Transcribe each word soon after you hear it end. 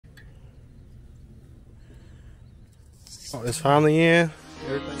Oh, it's finally in.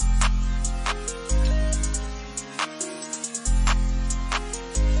 Everything.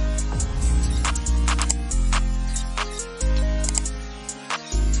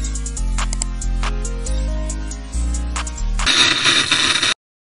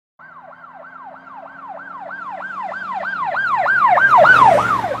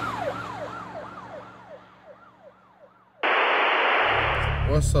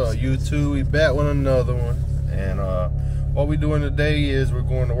 What's up, YouTube? We back with another one, and what we doing today is we're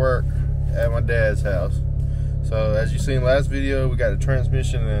going to work at my dad's house. So as you seen last video, we got the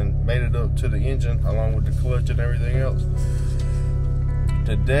transmission and made it up to the engine along with the clutch and everything else.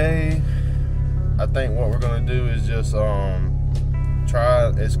 Today, I think what we're gonna do is just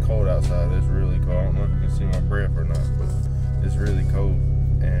try. It's cold outside. It's really cold. I don't know if you can see my breath or not, but it's really cold.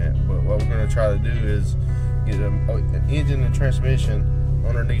 But what we're gonna try to do is get an engine and transmission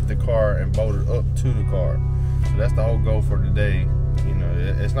underneath the car and bolt it up to the car. So that's the whole goal for today. You know,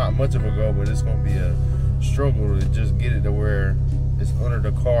 it's not much of a goal, but it's gonna be a struggle to just get it to where it's under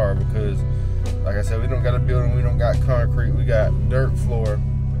the car, because like I said, we don't got a building, we don't got concrete, we got dirt floor.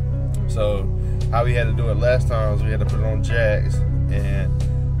 So how we had to do it last time is we had to put it on jacks, and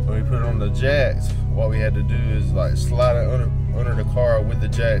when we put it on the jacks, what we had to do is like slide it under the car with the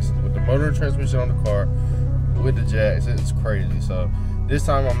jacks, with the motor and transmission on the car with the jacks. It's crazy. So this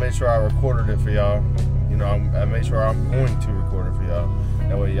time I made sure I recorded it for y'all. You know, I made sure I'm going to record it for y'all.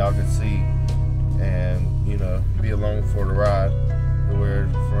 That way y'all can see and, you know, be along for the ride. Where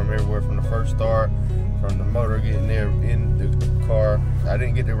from everywhere from the first start, from the motor getting there in the car. I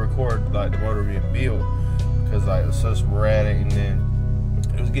didn't get to record like the motor being built because like it was so sporadic, and then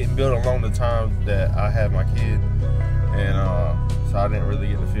it was getting built along the time that I had my kid, and so I didn't really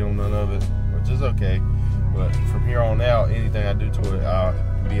get to film none of it, which is okay. But from here on out, anything I do to it, I'll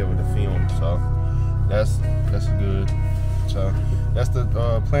be able to film. So that's good. So that's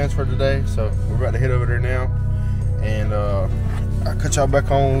the plans for today. So we're about to head over there now, and I'll cut y'all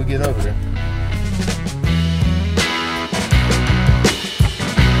back on when we get over there.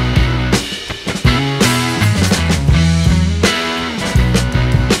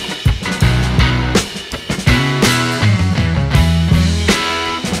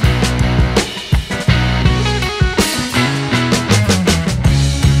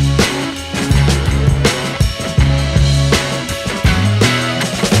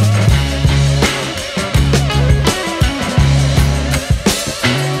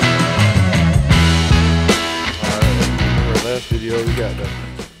 We got the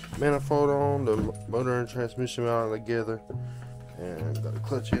manifold on, the motor and transmission mounted together, and got the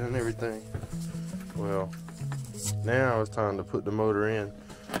clutch in and everything. Well, now it's time to put the motor in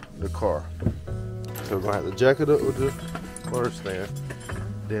the car. So we're gonna have to jack it up with the motor stand.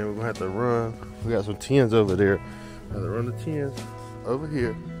 Then we're gonna have to run. We got some tins over there. Have to run the tins over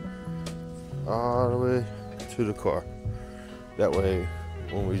here all the way to the car. That way,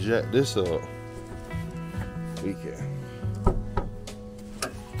 when we jack this up, we can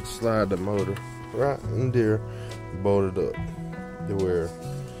slide the motor right in there, bolt it up to where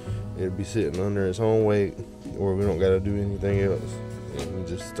it'll be sitting under its own weight, or we don't gotta do anything else. And we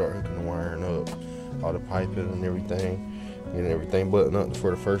just start hooking the wiring up, all the piping and everything, getting everything buttoned up for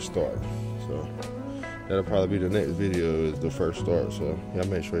the first start. So that'll probably be the next video, is the first start. So y'all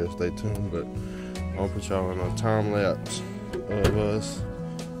make sure y'all stay tuned. But I'll put y'all in a time lapse of us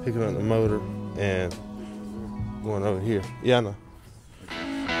picking up the motor and going over here. Yeah, I know.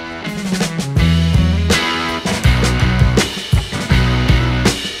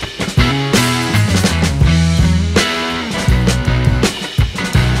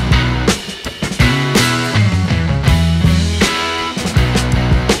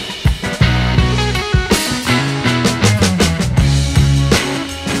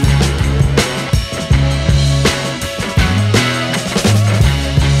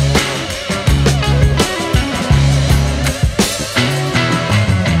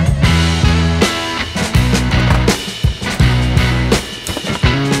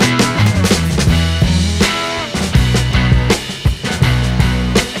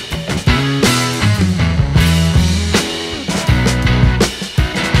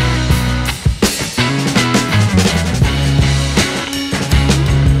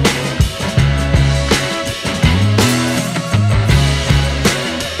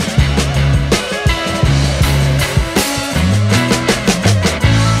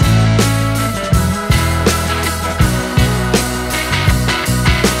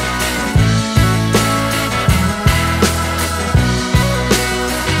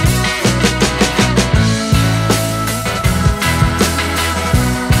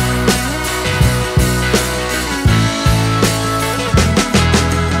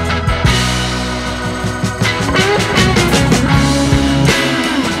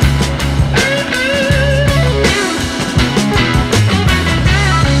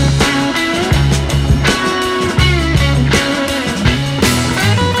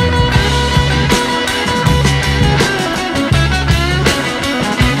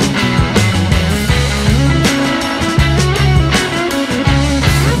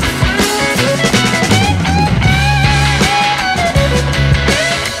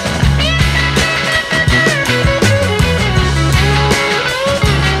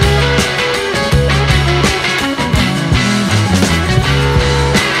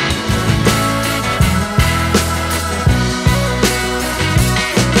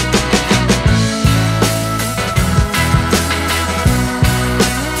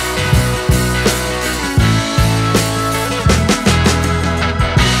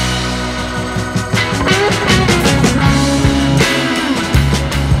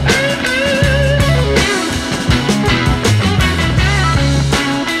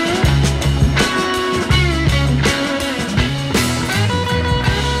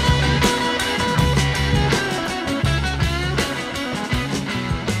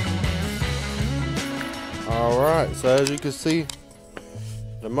 So as you can see,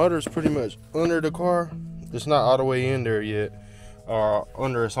 the motor is pretty much under the car. It's not all the way in there yet, or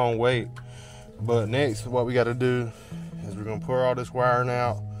under its own weight. But next, what we got to do is we're gonna pour all this wiring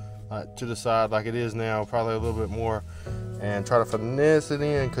out to the side like it is now, probably a little bit more, and try to finesse it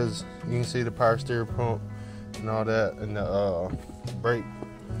in, because you can see the power steering pump and all that, and the brake,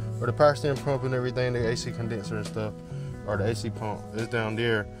 or the power steering pump and everything, the AC condenser and stuff, or the AC pump is down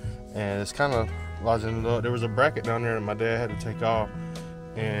there, and it's kind of lodging it up. There was a bracket down there that my dad had to take off,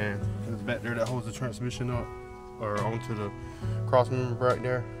 and it's back there that holds the transmission up, or onto the cross member right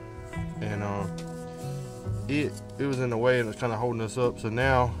there, and it was in the way, and it's kind of holding us up. So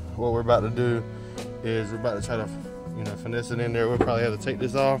now what we're about to do is we're about to try to, you know, finesse it in there. We'll probably have to take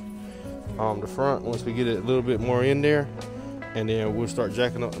this off the front once we get it a little bit more in there, and then we'll start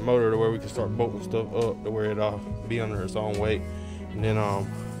jacking up the motor to where we can start bolting stuff up to where it'll be under its own weight. And then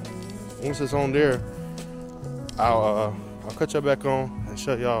once it's on there, I'll cut y'all back on and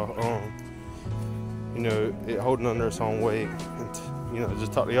show y'all you know, it holding under its own weight, and, you know,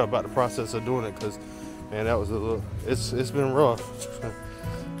 just talk to y'all about the process of doing it, because man, that was a little, it's been rough.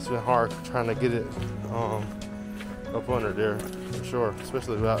 It's been hard trying to get it up under there, for sure,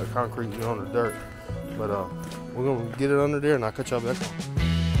 especially without the concrete and on the dirt. But we're gonna get it under there, and I'll cut y'all back on.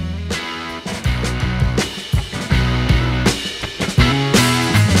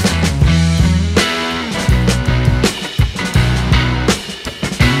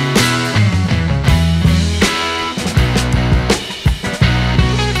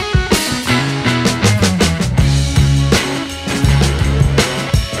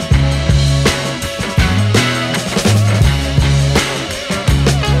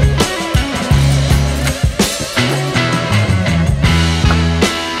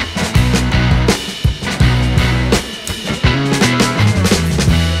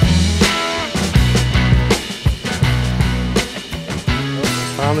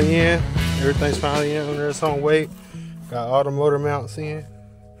 Finally in, everything's finally in under its own weight. Got all the motor mounts in,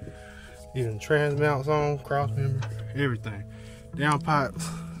 even trans mounts on, cross member, everything. Down pipes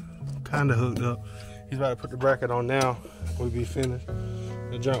kind of hooked up. He's about to put the bracket on now. We'll be finished.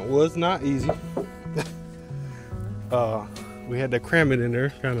 The jump was not easy. We had to cram it in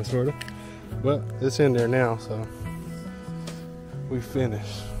there, kind of, sort of, but it's in there now, so we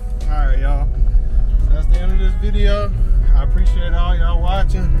finished. All right, y'all. That's the end of this video. I appreciate all y'all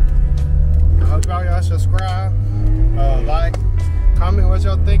watching. I hope y'all subscribe, like, comment what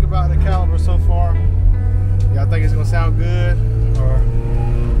y'all think about the caliber so far. Y'all think it's gonna sound good, or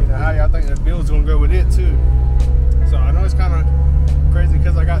you know, how y'all think the build's gonna go with it too. So I know it's kind of crazy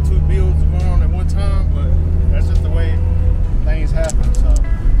because I got two builds going on at one time, but that's just the way things happen. So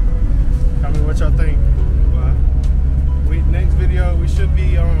comment what y'all think. But next video we should be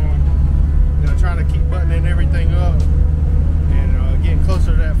you know, trying to keep buttoning everything up and getting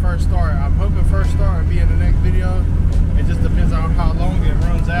closer to that first start. I'm hoping first start will be in the next video. It just depends on how long it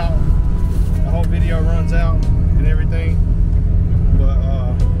runs out. The whole video runs out and everything. But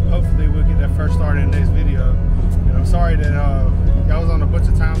hopefully we'll get that first start in the next video. And I'm sorry that y'all was on a bunch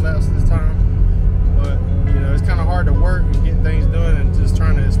of time lapse this time. But you know, it's kind of hard to work and get things done and just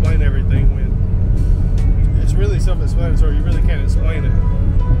trying to explain everything when it's really self-explanatory. You really can't explain it.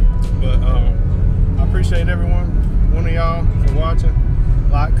 But I appreciate one of y'all for watching.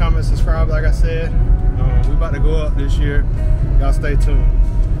 Like, comment, subscribe, like I said. We about to go up this year. Y'all stay tuned.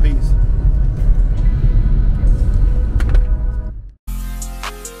 Peace.